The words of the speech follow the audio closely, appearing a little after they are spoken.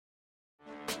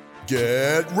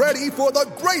Get ready for the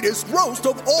greatest roast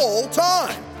of all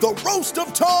time, the Roast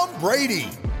of Tom Brady,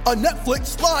 a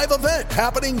Netflix live event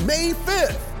happening May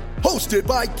 5th. Hosted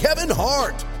by Kevin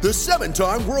Hart, the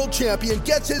 7-time world champion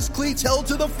gets his cleats held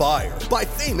to the fire by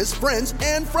famous friends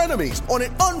and frenemies on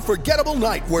an unforgettable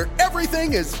night where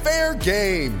everything is fair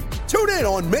game. Tune in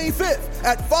on May 5th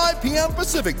at 5 p.m.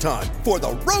 Pacific time for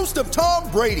the Roast of Tom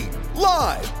Brady,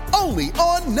 live only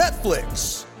on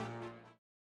Netflix.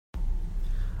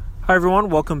 Hi, everyone.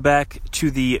 Welcome back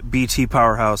to the BT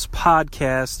Powerhouse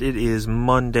podcast. It is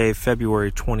Monday,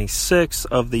 February 26th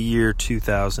of the year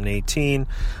 2018.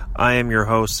 I am your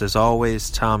host, as always,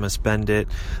 Thomas Bendit,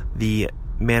 the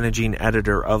managing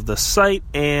editor of the site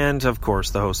and, of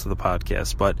course, the host of the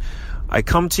podcast. But I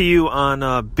come to you on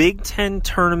a Big Ten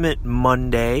Tournament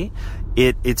Monday.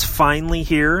 It's finally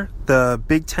here. The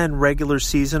Big Ten regular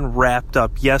season wrapped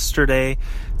up yesterday.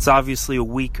 It's obviously a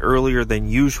week earlier than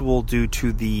usual due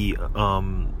to the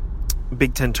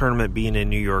Big Ten tournament being in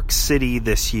New York City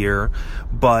this year.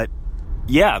 But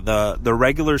yeah, the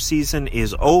regular season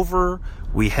is over.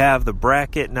 We have the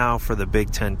bracket now for the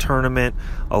Big Ten tournament.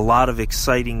 A lot of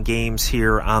exciting games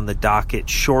here on the docket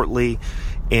shortly.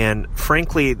 And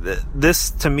frankly,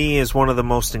 this to me is one of the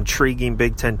most intriguing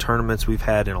Big Ten tournaments we've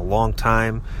had in a long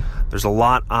time. There's a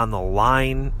lot on the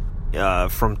line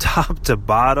from top to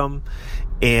bottom.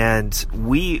 And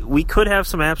we could have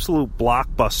some absolute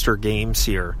blockbuster games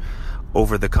here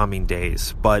over the coming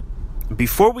days. But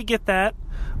before we get that,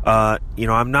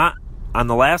 I'm not, on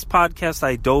the last podcast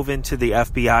I dove into the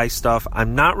FBI stuff.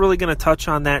 I'm not really going to touch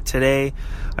on that today.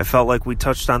 I felt like we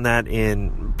touched on that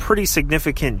in pretty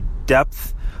significant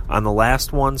depth on the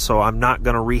last one, so I'm not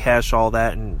going to rehash all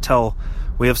that until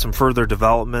we have some further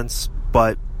developments.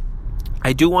 But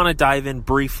I do want to dive in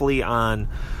briefly on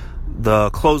the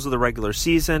close of the regular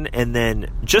season and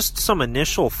then just some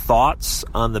initial thoughts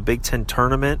on the Big Ten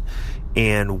tournament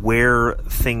and where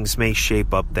things may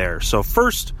shape up there. So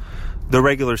first, the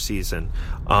regular season.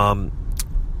 Some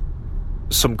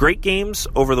great games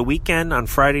over the weekend. On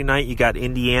Friday night, you got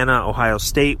Indiana, Ohio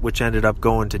State, which ended up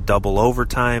going to double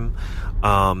overtime.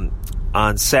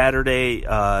 On Saturday,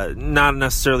 not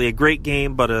necessarily a great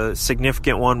game, but a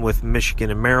significant one with Michigan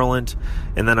and Maryland.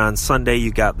 And then on Sunday,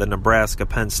 you got the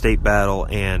Nebraska-Penn State battle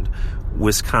and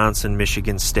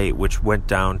Wisconsin-Michigan State, which went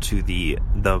down to the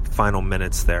final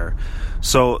minutes there.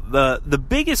 So the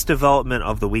biggest development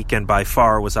of the weekend by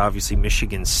far was obviously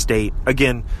Michigan State.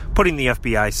 Again, putting the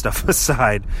FBI stuff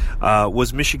aside,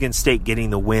 was Michigan State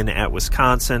getting the win at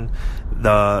Wisconsin.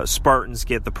 The Spartans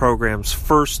get the program's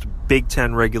first Big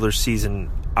Ten regular season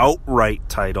outright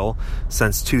title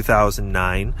since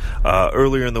 2009.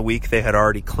 Earlier in the week, they had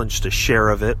already clinched a share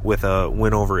of it with a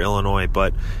win over Illinois,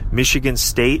 but Michigan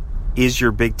State is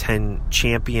your Big Ten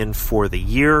champion for the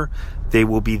year. They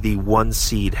will be the 1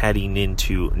 seed heading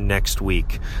into next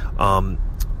week.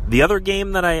 The other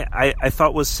game that I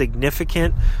thought was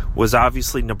significant was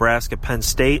obviously Nebraska-Penn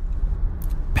State.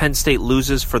 Penn State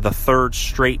loses for the third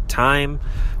straight time.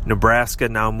 Nebraska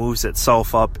now moves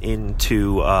itself up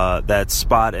into that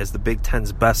spot as the Big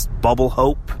Ten's best bubble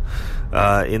hope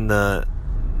in the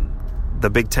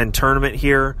Big Ten tournament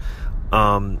here.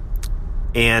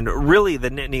 And really, the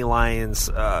Nittany Lions,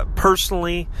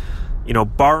 personally,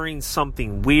 barring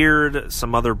something weird,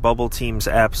 some other bubble teams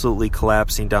absolutely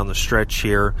collapsing down the stretch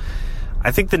here,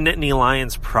 I think the Nittany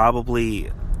Lions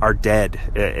probably are dead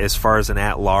as far as an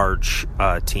at-large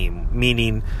team,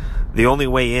 meaning the only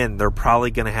way in, they're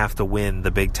probably going to have to win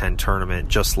the Big Ten tournament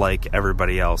just like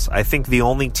everybody else. I think the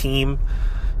only team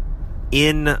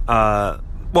in...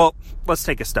 let's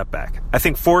take a step back. I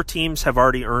think 4 teams have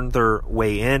already earned their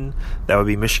way in. That would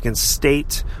be Michigan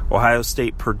State, Ohio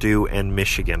State, Purdue, and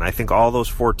Michigan. I think all those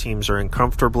 4 teams are in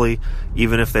comfortably.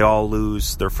 Even if they all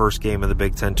lose their first game of the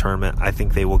Big Ten tournament, I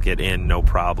think they will get in no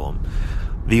problem.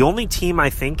 The only team I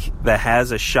think that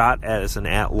has a shot as an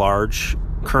at-large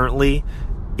currently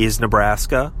is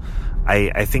Nebraska.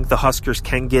 I think the Huskers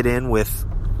can get in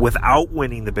without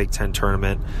winning the Big Ten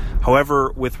tournament.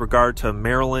 However, with regard to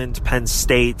Maryland, Penn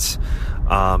State,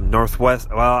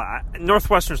 Northwestern's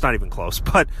not even close,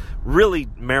 but really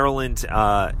Maryland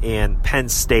and Penn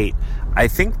State, I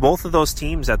think both of those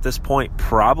teams at this point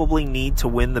probably need to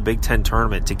win the Big Ten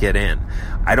tournament to get in.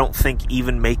 I don't think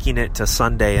even making it to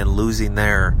Sunday and losing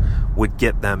there would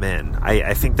get them in.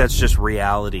 I think that's just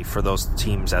reality for those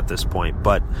teams at this point.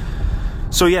 But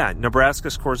so yeah,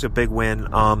 Nebraska scores a big win.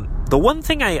 The one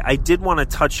thing I did want to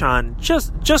touch on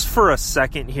just for a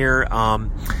second here,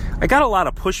 I got a lot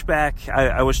of pushback.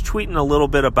 I was tweeting a little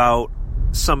bit about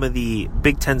some of the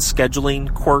Big Ten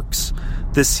scheduling quirks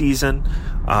this season.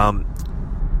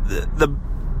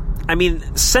 I I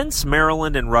mean, since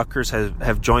Maryland and Rutgers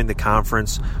have joined the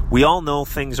conference, we all know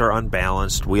things are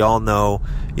unbalanced. We all know,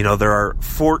 there are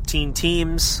 14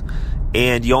 teams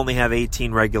and you only have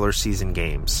 18 regular season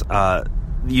games.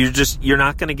 You're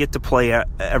not going to get to play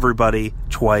everybody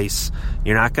twice.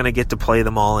 You're not going to get to play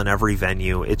them all in every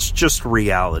venue. It's just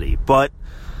reality. But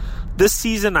this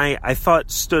season I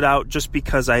thought stood out just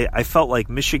because I felt like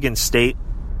Michigan State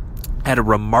had a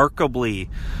remarkably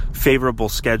favorable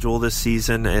schedule this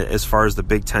season as far as the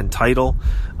Big Ten title.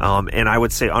 And I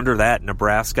would say under that,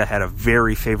 Nebraska had a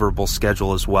very favorable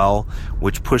schedule as well,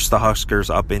 which pushed the Huskers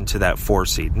up into that 4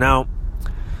 seed. Now,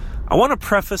 I want to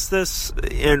preface this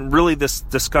and really this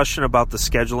discussion about the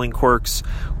scheduling quirks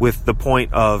with the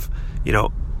point of,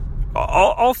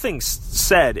 all things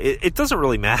said, it doesn't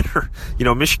really matter.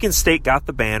 Michigan State got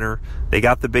the banner. They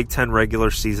got the Big Ten regular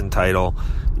season title.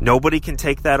 Nobody can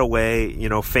take that away.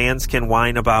 Fans can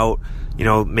whine about,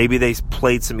 maybe they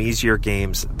played some easier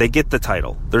games. They get the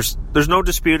title. There's no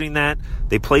disputing that.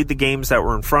 They played the games that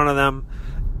were in front of them,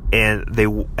 and they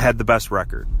had the best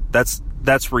record.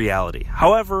 That's reality.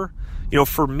 However,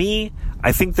 for me,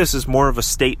 I think this is more of a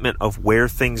statement of where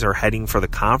things are heading for the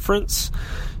conference.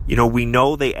 We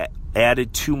know they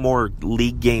added 2 more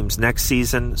league games next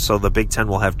season, so the Big Ten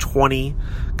will have 20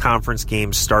 conference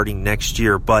games starting next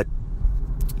year. But,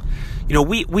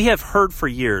 we have heard for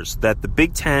years that the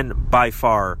Big Ten, by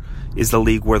far, is the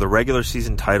league where the regular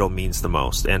season title means the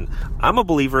most. And I'm a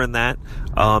believer in that.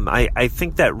 I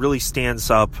think that really stands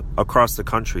up across the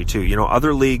country, too.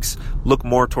 Other leagues look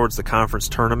more towards the conference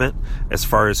tournament as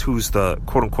far as who's the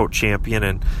quote-unquote champion.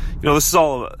 And, this is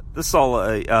all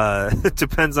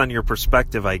depends on your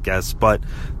perspective, I guess. But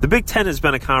the Big Ten has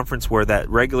been a conference where that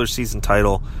regular season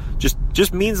title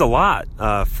just means a lot,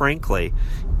 frankly.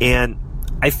 And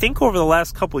I think over the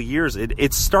last couple of years,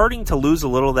 it's starting to lose a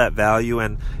little of that value,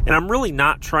 and I'm really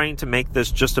not trying to make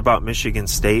this just about Michigan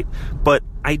State, but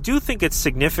I do think it's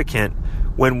significant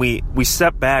when we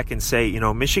step back and say,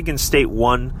 Michigan State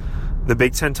won the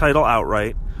Big Ten title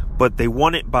outright, but they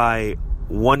won it by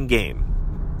 1 game.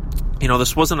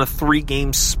 This wasn't a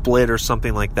 3-game split or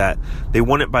something like that. They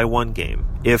won it by 1 game.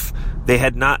 If they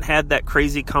had not had that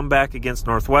crazy comeback against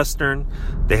Northwestern,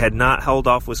 they had not held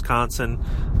off Wisconsin,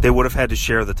 they would have had to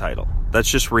share the title. That's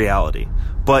just reality.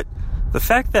 But the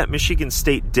fact that Michigan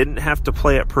State didn't have to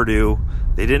play at Purdue,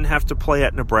 they didn't have to play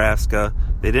at Nebraska,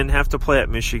 they didn't have to play at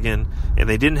Michigan, and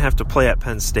they didn't have to play at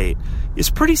Penn State is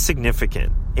pretty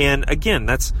significant. And again,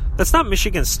 that's not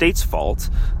Michigan State's fault.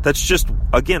 That's just,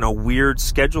 again, a weird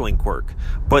scheduling quirk.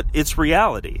 But it's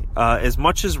reality. As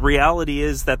much as reality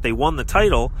is that they won the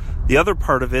title, the other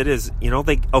part of it is,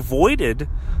 they avoided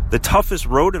the toughest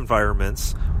road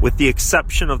environments with the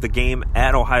exception of the game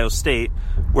at Ohio State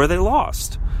where they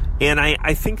lost. And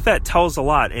I think that tells a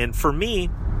lot. And for me,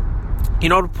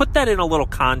 to put that in a little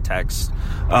context,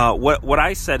 what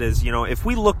I said is, if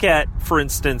we look at, for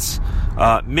instance,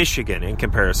 Michigan in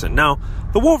comparison. Now,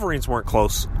 the Wolverines weren't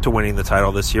close to winning the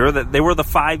title this year. They were the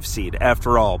 5 seed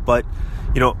after all. But,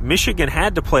 Michigan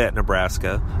had to play at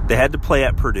Nebraska. They had to play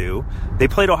at Purdue. They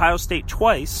played Ohio State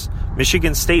twice.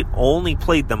 Michigan State only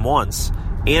played them once.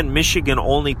 And Michigan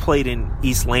only played in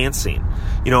East Lansing.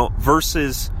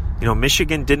 Versus,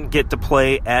 Michigan didn't get to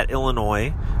play at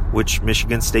Illinois, which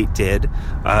Michigan State did.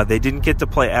 They didn't get to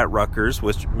play at Rutgers,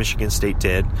 which Michigan State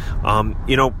did.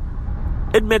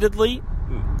 Admittedly,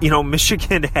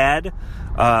 Michigan had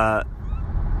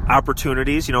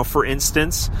opportunities. For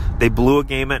instance, they blew a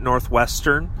game at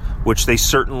Northwestern, which they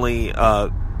certainly,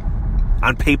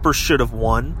 on paper, should have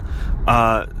won.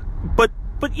 But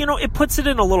it puts it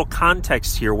in a little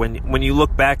context here when you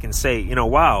look back and say,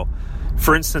 wow.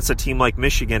 For instance, a team like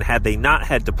Michigan, had they not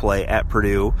had to play at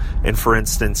Purdue and, for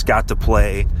instance, got to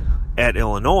play at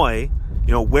Illinois,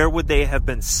 where would they have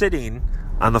been sitting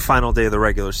on the final day of the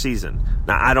regular season?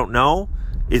 Now, I don't know.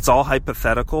 It's all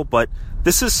hypothetical, but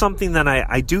this is something that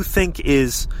I do think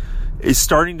is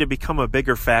starting to become a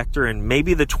bigger factor, and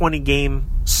maybe the 20-game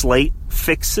slate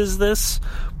fixes this,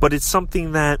 but it's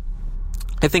something that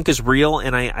I think is real,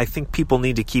 and I think people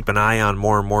need to keep an eye on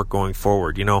more and more going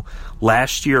forward.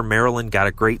 Last year Maryland got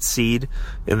a great seed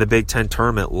in the Big Ten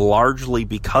tournament largely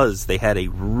because they had a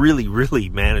really, really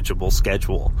manageable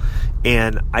schedule.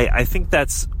 And I think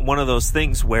that's one of those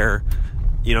things where,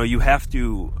 you have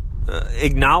to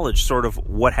acknowledge sort of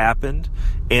what happened.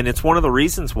 And it's one of the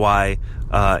reasons why,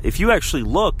 if you actually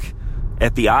look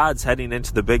at the odds heading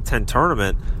into the Big Ten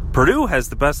tournament, Purdue has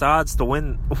the best odds to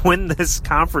win this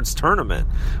conference tournament,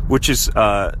 which is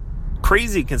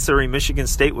crazy considering Michigan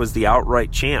State was the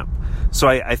outright champ. So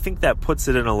I think that puts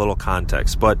it in a little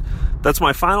context. But that's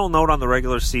my final note on the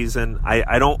regular season.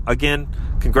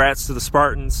 Congrats to the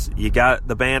Spartans. You got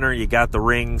the banner, you got the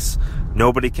rings.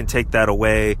 Nobody can take that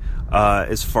away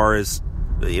as far as,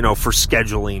 for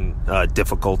scheduling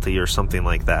difficulty or something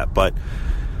like that. But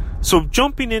so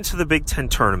jumping into the Big Ten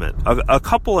tournament, a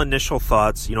couple initial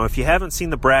thoughts. If you haven't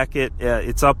seen the bracket,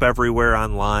 it's up everywhere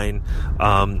online.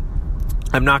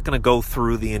 I'm not going to go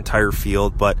through the entire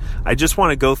field, but I just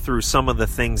want to go through some of the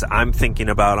things I'm thinking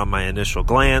about on my initial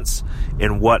glance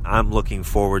and what I'm looking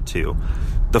forward to.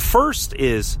 The first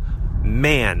is,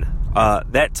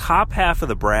 that top half of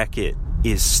the bracket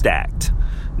is stacked.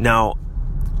 Now,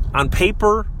 on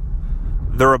paper,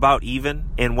 they're about even,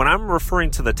 and when I'm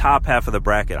referring to the top half of the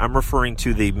bracket, I'm referring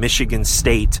to the Michigan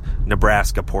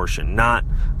State-Nebraska portion, not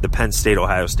the Penn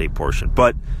State-Ohio State portion.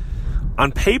 But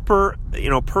on paper,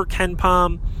 per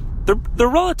KenPom, they're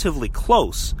relatively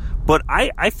close. But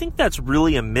I think that's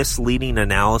really a misleading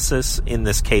analysis in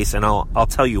this case, and I'll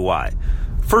tell you why.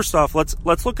 First off,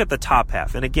 let's look at the top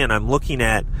half. And again, I'm looking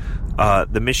at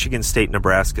the Michigan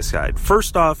State-Nebraska side.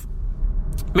 First off,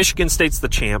 Michigan State's the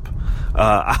champ.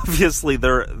 Obviously,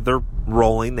 they're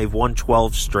rolling. They've won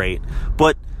 12 straight.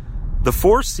 But the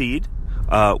 4 seed,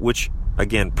 which,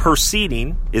 again, per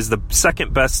seeding, is the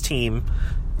second best team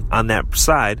on that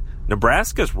side,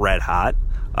 Nebraska's red hot.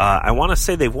 I want to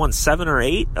say they've won 7 or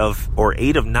 8 or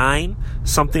 8 of 9,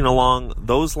 something along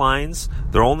those lines.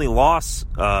 Their only loss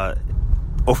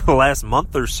over the last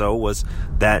month or so was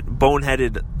that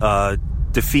boneheaded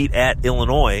defeat at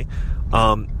Illinois.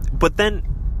 But then,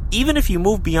 even if you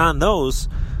move beyond those,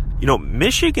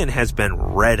 Michigan has been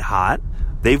red hot.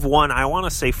 They've won, I want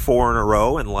to say, 4 in a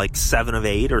row and like 7 of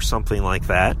 8 or something like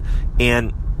that.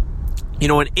 And,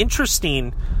 an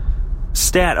interesting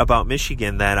stat about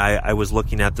Michigan that I was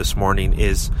looking at this morning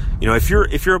is, if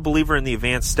you're a believer in the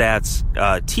advanced stats,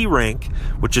 T-Rank,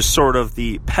 which is sort of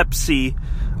the Pepsi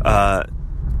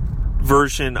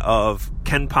version of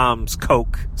KenPom's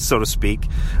Coke, so to speak,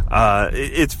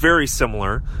 it's very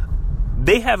similar.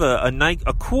 They have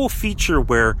a cool feature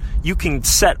where you can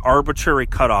set arbitrary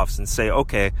cutoffs and say,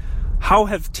 okay, how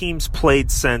have teams played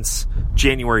since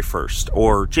January 1st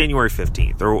or January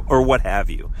 15th or what have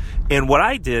you? And what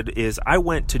I did is I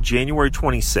went to January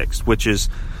 26th, which is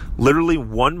literally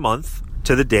 1 month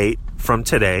to the date from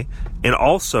today, and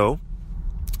also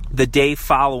the day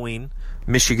following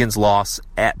Michigan's loss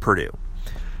at Purdue.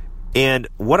 And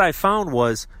what I found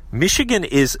was Michigan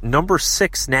is number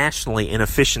 6 nationally in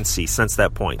efficiency since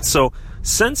that point. So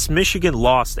since Michigan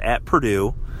lost at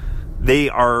Purdue, they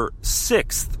are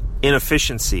 6th in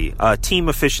efficiency, team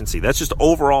efficiency. That's just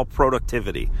overall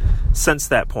productivity since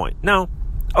that point. Now,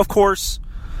 of course,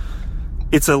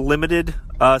 it's a limited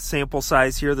sample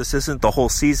size here. This isn't the whole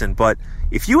season, but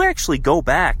if you actually go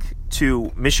back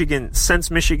to Michigan, since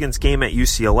Michigan's game at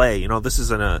UCLA, this is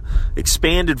an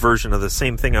expanded version of the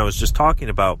same thing I was just talking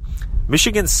about.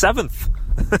 Michigan's 7th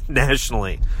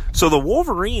nationally. So the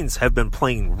Wolverines have been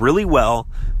playing really well.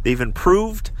 They've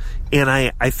improved, and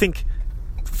I think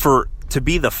to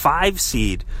be the 5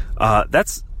 seed,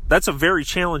 that's a very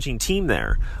challenging team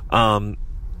there. And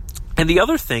the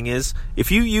other thing is,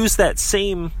 if you use that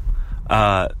same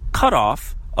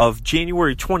cutoff of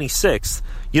January 26th,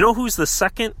 you know who's the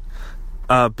second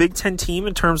Big Ten team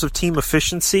in terms of team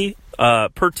efficiency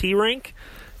per T-Rank?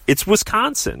 It's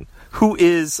Wisconsin, who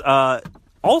is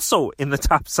also in the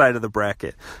top side of the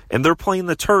bracket. And they're playing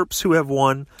the Terps, who have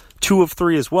won 2 of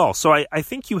 3 as well. So I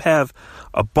think you have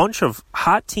a bunch of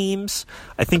hot teams.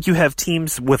 I think you have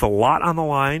teams with a lot on the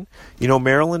line.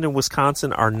 Maryland and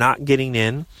Wisconsin are not getting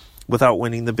in without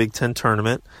winning the Big Ten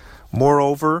tournament.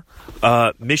 Moreover,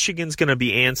 Michigan's going to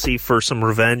be antsy for some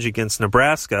revenge against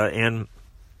Nebraska. And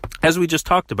as we just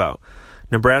talked about,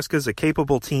 Nebraska is a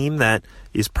capable team that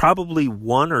is probably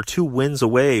 1 or 2 wins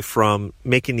away from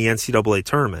making the NCAA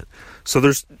tournament. So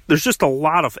there's just a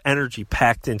lot of energy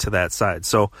packed into that side.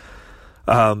 So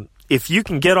if you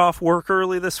can get off work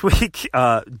early this week,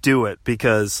 do it,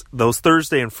 because those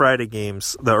Thursday and Friday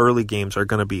games, the early games, are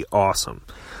going to be awesome.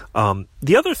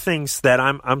 The other things that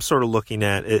I'm sort of looking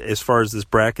at as far as this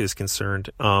bracket is concerned,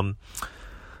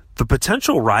 the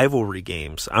potential rivalry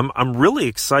games. I'm really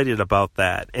excited about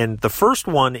that. And the first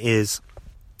one is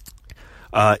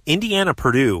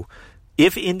Indiana-Purdue.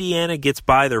 If Indiana gets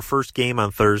by their first game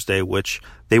on Thursday, which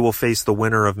they will face the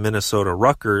winner of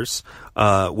Minnesota-Rutgers,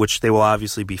 which they will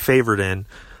obviously be favored in,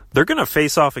 they're going to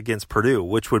face off against Purdue,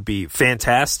 which would be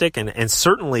fantastic and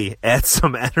certainly add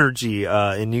some energy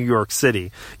in New York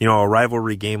City, a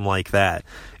rivalry game like that.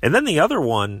 And then the other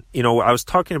one, I was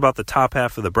talking about the top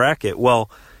half of the bracket.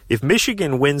 Well, if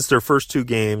Michigan wins their first two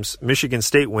games, Michigan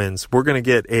State wins, we're going to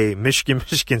get a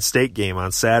Michigan State game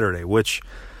on Saturday, which,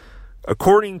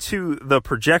 according to the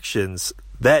projections,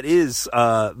 that is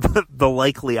the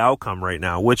likely outcome right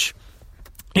now, which,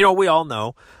 we all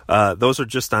know those are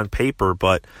just on paper,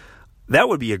 but that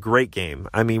would be a great game.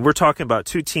 I mean, we're talking about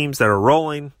two teams that are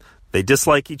rolling. They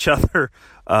dislike each other.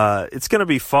 It's going to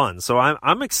be fun. So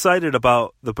I'm excited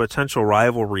about the potential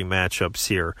rivalry matchups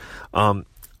here.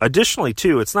 Additionally,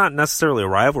 too, it's not necessarily a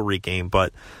rivalry game,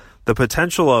 but the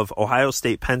potential of Ohio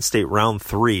State-Penn State round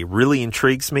 3 really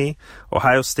intrigues me.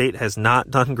 Ohio State has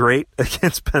not done great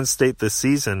against Penn State this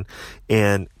season,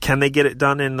 and can they get it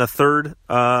done in the third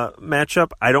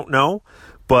matchup? I don't know,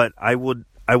 but I will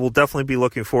definitely be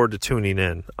looking forward to tuning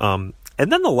in. And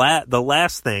then the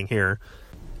last thing here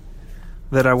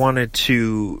that I wanted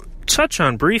to touch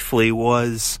on briefly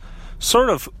was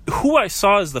sort of who I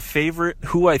saw as the favorite,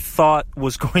 who I thought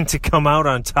was going to come out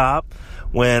on top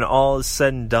when all is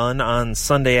said and done on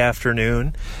Sunday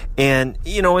afternoon. And,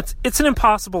 it's an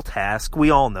impossible task. We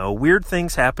all know. Weird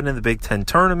things happen in the Big Ten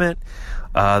tournament.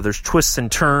 There's twists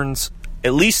and turns.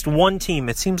 At least one team,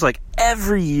 it seems like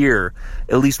every year,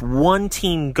 at least one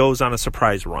team goes on a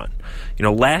surprise run.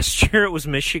 Last year it was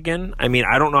Michigan. I mean,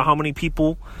 I don't know how many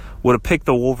people would have picked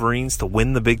the Wolverines to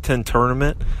win the Big Ten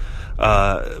tournament.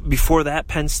 Before that,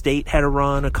 Penn State had a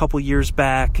run a couple years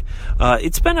back.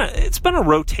 It's been a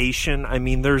rotation. I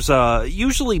mean, there's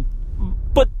usually,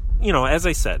 but as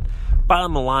I said,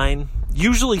 bottom line,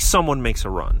 usually someone makes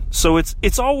a run. So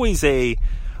it's always a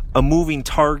moving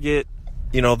target.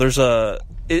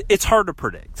 It's hard to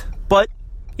predict. But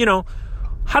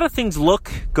how do things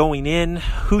look going in?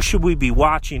 Who should we be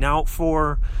watching out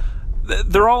for?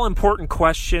 They're all important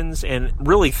questions and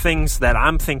really things that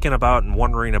I'm thinking about and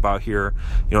wondering about here,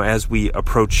 as we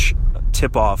approach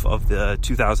tip-off of the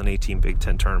 2018 Big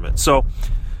Ten tournament. So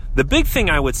the big thing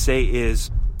I would say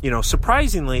is,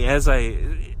 surprisingly, as I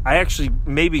actually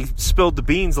maybe spilled the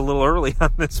beans a little early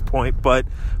on this point, but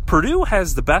Purdue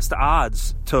has the best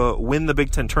odds to win the Big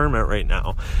Ten tournament right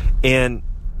now. And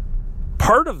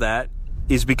part of that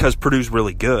is because Purdue's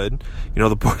really good.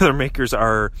 The Boilermakers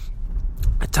are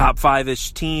a top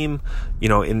 5-ish team,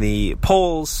 in the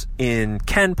polls, in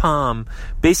KenPom,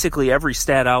 basically every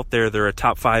stat out there, they're a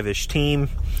top 5-ish team.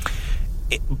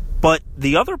 But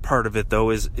the other part of it, though,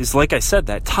 is like I said,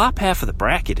 that top half of the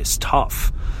bracket is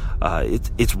tough.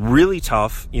 It's really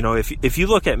tough. If you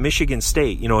look at Michigan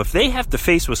State, if they have to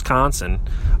face Wisconsin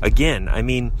again, I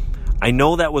mean, I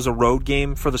know that was a road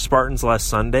game for the Spartans last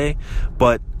Sunday,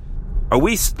 but are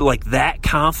we that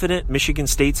confident Michigan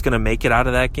State's going to make it out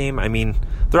of that game? I mean,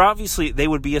 they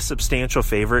would be a substantial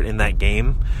favorite in that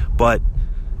game, but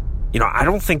I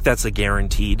don't think that's a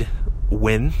guaranteed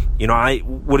win.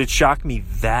 Would it shock me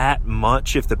that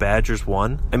much if the Badgers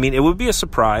won? I mean, it would be a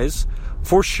surprise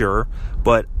for sure,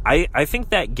 but I think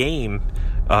that game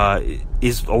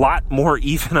is a lot more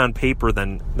even on paper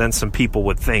than some people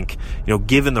would think,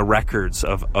 given the records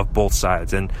of both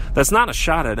sides. And that's not a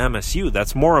shot at MSU.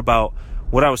 That's more about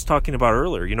what I was talking about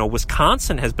earlier.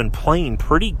 Wisconsin has been playing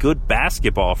pretty good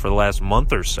basketball for the last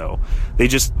month or so. They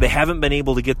haven't been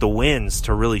able to get the wins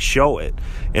to really show it.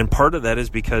 And part of that is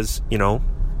because, they're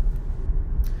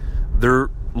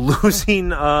losing,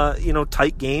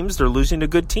 tight games. They're losing to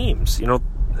good teams,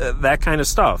 that kind of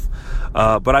stuff.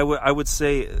 But I would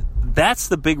say that's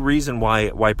the big reason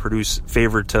why Purdue's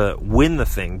favored to win the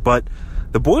thing. But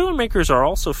the Boilermakers are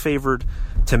also favored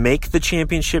to make the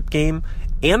championship game,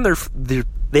 and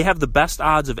they have the best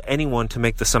odds of anyone to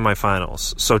make the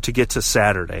semifinals, so to get to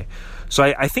Saturday. So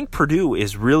I think Purdue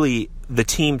is really the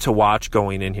team to watch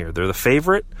going in here. They're the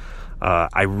favorite.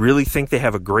 I really think they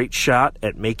have a great shot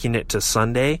at making it to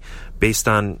Sunday based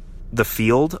on the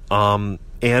field.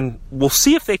 And we'll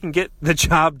see if they can get the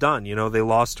job done. They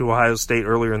lost to Ohio State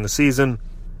earlier in the season.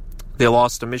 They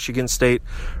lost to Michigan State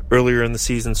earlier in the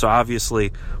season. So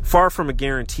obviously, far from a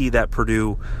guarantee that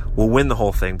Purdue will win the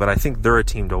whole thing, but I think they're a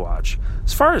team to watch.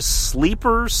 As far as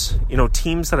sleepers,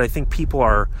 teams that I think people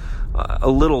are a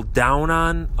little down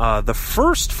on, the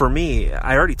first for me,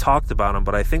 I already talked about them,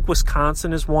 but I think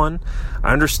Wisconsin is one.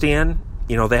 I understand,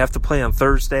 they have to play on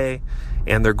Thursday,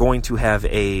 and they're going to have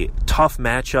a tough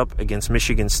matchup against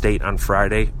Michigan State on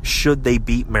Friday, should they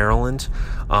beat Maryland.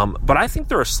 But I think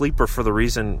they're a sleeper for the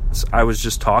reasons I was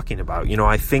just talking about.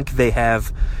 I think they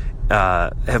have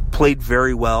played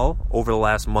very well over the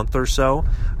last month or so.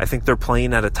 I think they're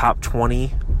playing at a top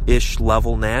 20-ish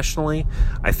level nationally.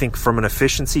 I think from an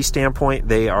efficiency standpoint,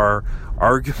 they are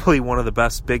arguably one of the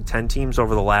best Big Ten teams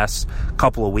over the last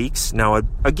couple of weeks. Now,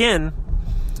 again,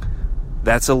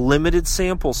 that's a limited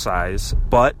sample size,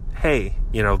 but hey,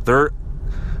 they're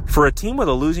for a team with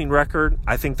a losing record,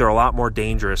 I think they're a lot more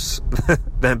dangerous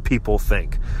than people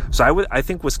think. So I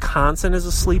think Wisconsin is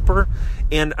a sleeper.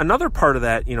 And another part of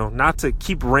that, not to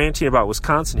keep ranting about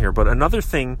Wisconsin here, but another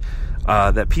thing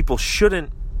that people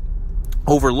shouldn't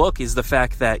overlook is the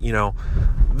fact that,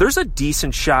 there's a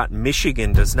decent shot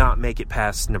Michigan does not make it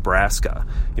past Nebraska.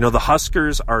 The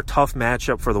Huskers are a tough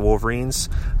matchup for the Wolverines.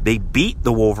 They beat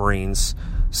the Wolverines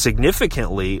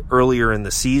significantly earlier in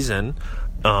the season.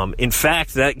 In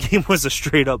fact, that game was a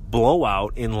straight-up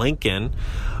blowout in Lincoln,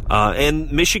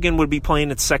 and Michigan would be playing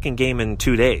its second game in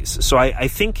 2 days. So I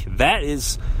think that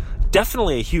is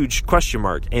definitely a huge question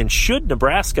mark. And should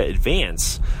Nebraska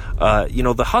advance,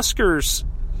 the Huskers,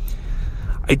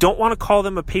 I don't want to call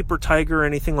them a paper tiger or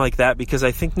anything like that because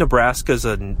I think Nebraska is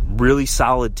a really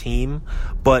solid team,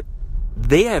 but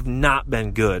they have not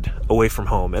been good away from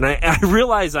home. And I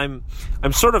realize I'm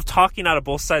sort of talking out of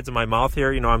both sides of my mouth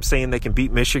here. I'm saying they can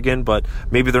beat Michigan, but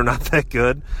maybe they're not that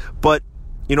good. But,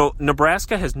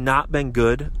 Nebraska has not been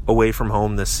good away from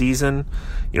home this season.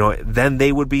 Then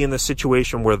they would be in the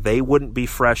situation where they wouldn't be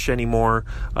fresh anymore.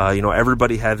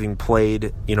 Everybody having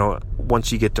played,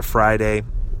 once you get to Friday,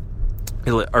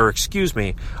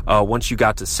 once you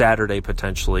got to Saturday,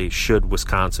 potentially, should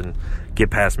Wisconsin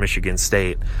get past Michigan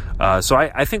State. So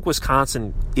I think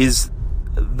Wisconsin is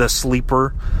the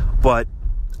sleeper, but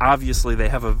obviously they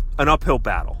have an uphill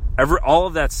battle. All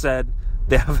of that said,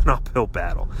 they have an uphill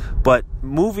battle. But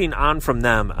moving on from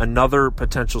them, another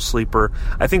potential sleeper,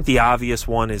 I think the obvious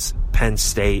one is Penn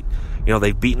State.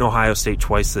 They've beaten Ohio State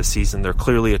twice this season. They're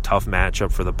clearly a tough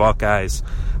matchup for the Buckeyes.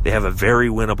 They have a very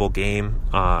winnable game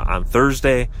on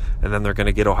Thursday, and then they're going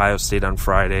to get Ohio State on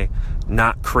Friday.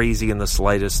 Not crazy in the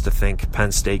slightest to think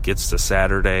Penn State gets to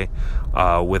Saturday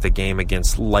with a game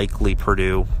against likely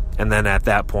Purdue. And then at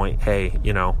that point, hey,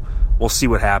 we'll see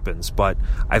what happens. But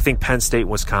I think Penn State and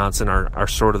Wisconsin are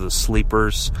sort of the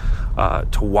sleepers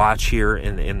to watch here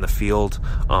in the field.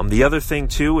 The other thing,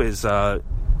 too, is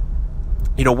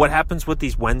what happens with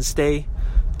these Wednesday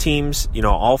teams.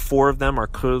 All four of them are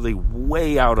clearly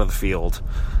way out of the field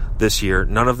this year.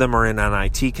 None of them are in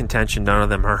NIT contention. None of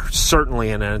them are certainly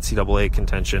in NCAA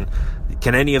contention.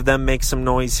 Can any of them make some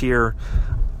noise here?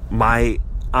 My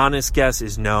honest guess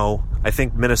is no. I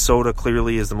think Minnesota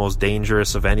clearly is the most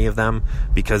dangerous of any of them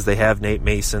because they have Nate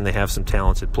Mason, they have some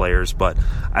talented players, but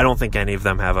I don't think any of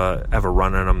them have a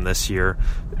run on them this year.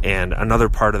 And another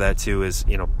part of that too is,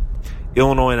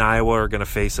 Illinois and Iowa are going to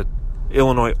face are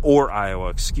going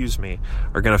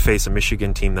to face a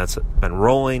Michigan team that's been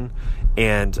rolling.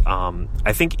 And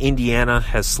I think Indiana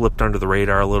has slipped under the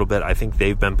radar a little bit. I think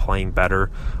they've been playing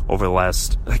better over the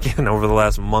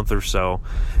last month or so.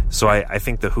 So I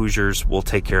think the Hoosiers will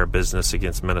take care of business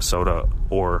against Minnesota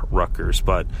or Rutgers.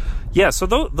 But yeah, so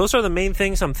those are the main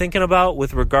things I'm thinking about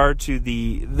with regard to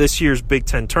this year's Big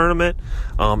Ten tournament.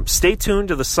 Stay tuned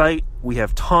to the site. We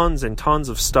have tons and tons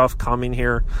of stuff coming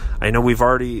here. I know we've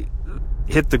already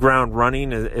hit the ground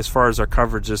running as far as our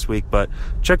coverage this week, but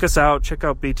check us out. Check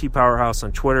out BT Powerhouse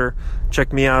on Twitter.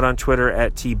 Check me out on Twitter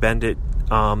at TBendit.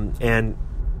 And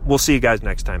we'll see you guys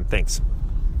next time. Thanks.